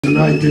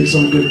Tonight did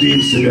some good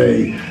deeds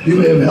today. You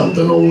may have helped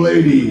an old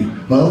lady,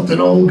 helped an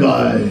old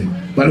guy,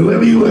 but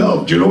whoever you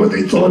helped, you know what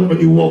they thought when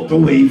you walked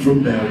away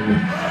from them?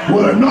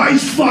 What a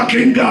nice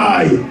fucking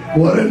guy!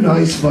 What a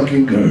nice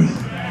fucking girl.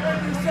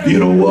 You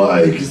know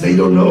why? Because they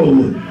don't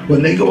know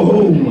when they go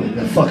home when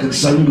the fucking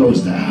sun goes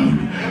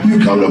down.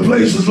 You come to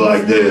places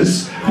like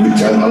this, we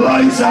turn the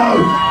lights out,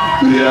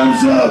 the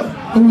amps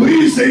up, and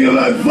we sing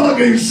about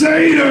fucking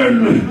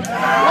Satan!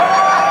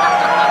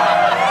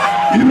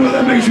 You know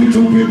that makes you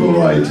two people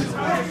right.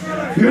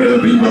 You're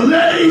the people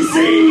they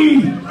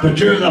see, but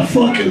you're the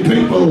fucking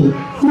people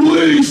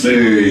we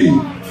see.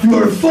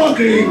 You're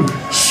fucking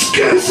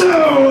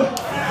Schizo!